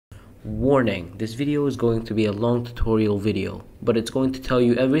Warning, this video is going to be a long tutorial video, but it's going to tell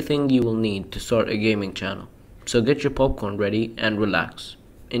you everything you will need to start a gaming channel. So get your popcorn ready and relax.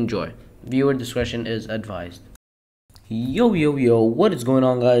 Enjoy. Viewer discretion is advised. Yo, what is going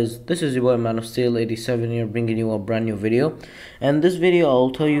on, guys? This is your boy Man of Steel 87 here, bringing you a brand new video. And this video I'll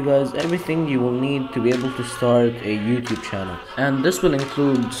tell you guys everything you will need to be able to start a YouTube channel, and this will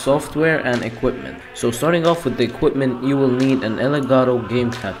include software and equipment. So starting off with the equipment, you will need an Elgato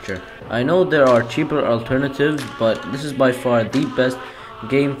game capture. I know there are cheaper alternatives, but this is by far the best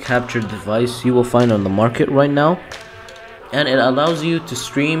game capture device you will find on the market right now, and it allows you to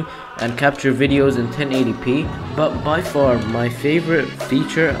stream and capture videos in 1080p. But by far my favorite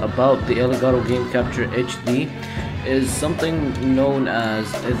feature about the Elgato Game Capture HD is something known as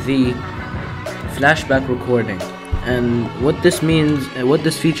the flashback recording. And what this means, what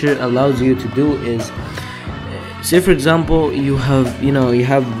this feature allows you to do is, say for example you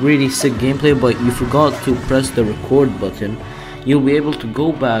have really sick gameplay, but you forgot to press the record button. You'll be able to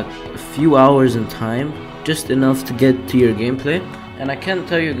go back a few hours in time, just enough to get to your gameplay. And I can't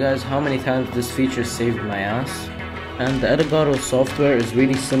tell you guys how many times this feature saved my ass. And the Elgato software is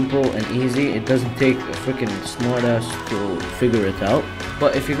really simple and easy. It doesn't take a freaking smartass to figure it out.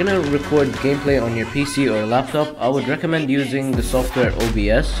 But if you're gonna record gameplay on your PC or laptop, I would recommend using the software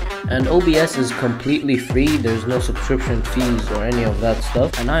OBS. And OBS is completely free. There's no subscription fees or any of that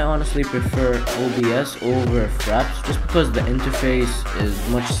stuff. And I honestly prefer OBS over Fraps just because the interface is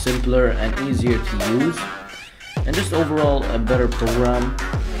much simpler and easier to use, and just overall a better program.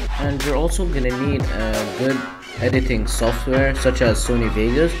 And you're also gonna need a good editing software such as Sony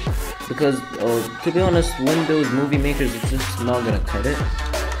Vegas, because to be honest, Windows Movie Maker is just not gonna cut it.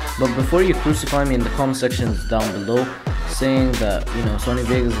 But before you crucify me in the comment sections down below saying that Sony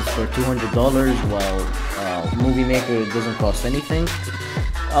Vegas is for $200 while Movie Maker doesn't cost anything,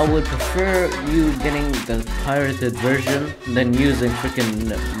 I would prefer you getting the pirated version than using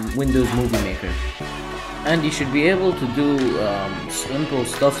freaking Windows Movie Maker. And you should be able to do simple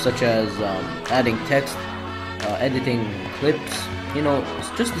stuff such as adding text, editing clips, it's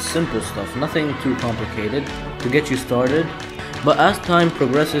just the simple stuff, nothing too complicated to get you started. But as time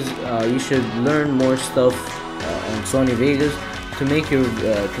progresses, you should learn more stuff on Sony Vegas to make your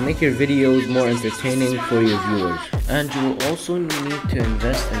videos more entertaining for your viewers. And you will also need to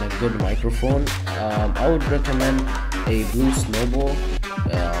invest in a good microphone. I would recommend a Blue Snowball,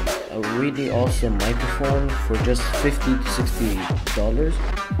 a really awesome microphone for just $50 to $60,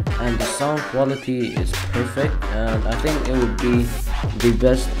 and the sound quality is perfect, and I think it would be the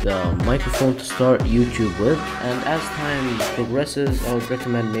best microphone to start YouTube with. And as time progresses, I would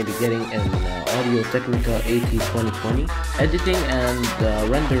recommend maybe getting an Audio-Technica AT2020. Editing and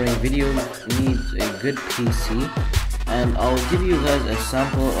rendering videos needs a good PC, and I'll give you guys a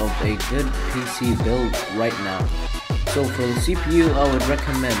sample of a good PC build right now. So for the CPU, I would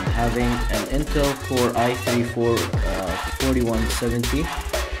recommend having an Intel Core i3 4170,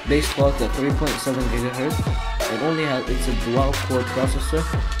 base clock at 3.7 GHz. It's a dual core processor,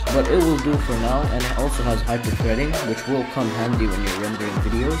 but it will do for now, and it also has hyper-threading, which will come handy when you're rendering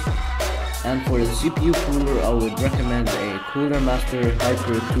videos. And for the CPU cooler, I would recommend a Cooler Master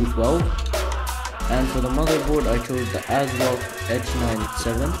Hyper 212. And for the motherboard, I chose the ASRock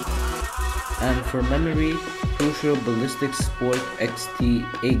H97. And for memory, Crucial Ballistic Sport XT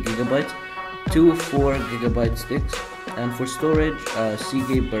 8GB, two 4GB sticks. And for storage,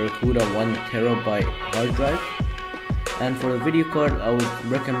 Seagate Barracuda 1TB hard drive. And for the video card, I would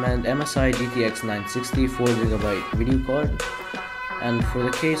recommend MSI GTX 960 4GB video card. And for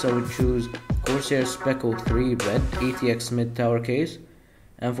the case, I would choose Corsair Spec03 Red ATX mid tower case.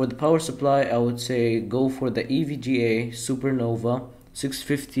 And for the power supply, I would say go for the EVGA Supernova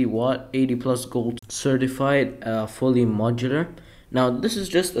 650 watt 80 plus gold certified, fully modular. Now this is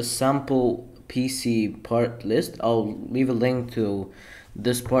just a sample PC part list. I'll leave a link to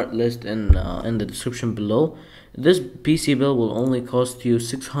this part list in the description below. This PC build will only cost you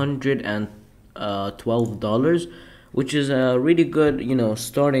 $612, which is a really good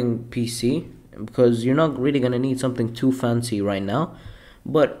starting PC, because you're not really gonna need something too fancy right now.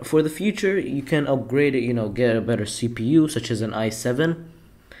 But for the future, you can upgrade it, get a better CPU such as an i7,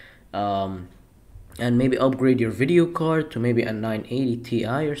 and maybe upgrade your video card to maybe a 980 Ti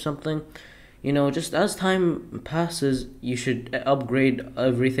or something. Just as time passes, you should upgrade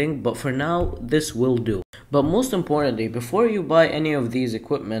everything, but for now, this will do. But most importantly, before you buy any of these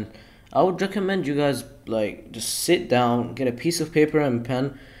equipment, I would recommend you guys just sit down, get a piece of paper and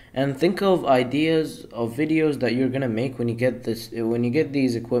pen, and think of ideas of videos that you're gonna make when you get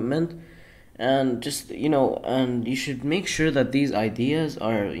these equipment, and just, and you should make sure that these ideas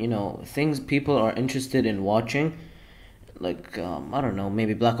are, things people are interested in watching. Like, I don't know,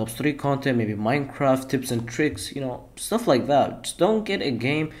 maybe Black Ops 3 content, maybe Minecraft tips and tricks, stuff like that. Just don't get a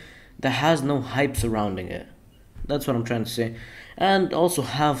game that has no hype surrounding it. That's what I'm trying to say. And also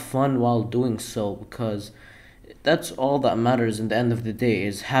have fun while doing so, because that's all that matters in the end of the day,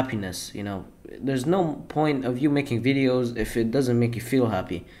 is happiness. There's no point of you making videos if it doesn't make you feel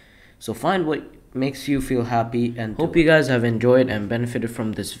happy. So find what makes you feel happy, and hope you guys have enjoyed and benefited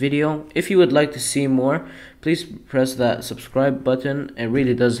from this video. If you would like to see more, please press that subscribe button. It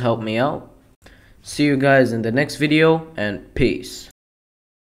really does help me out. See you guys in the next video, and peace.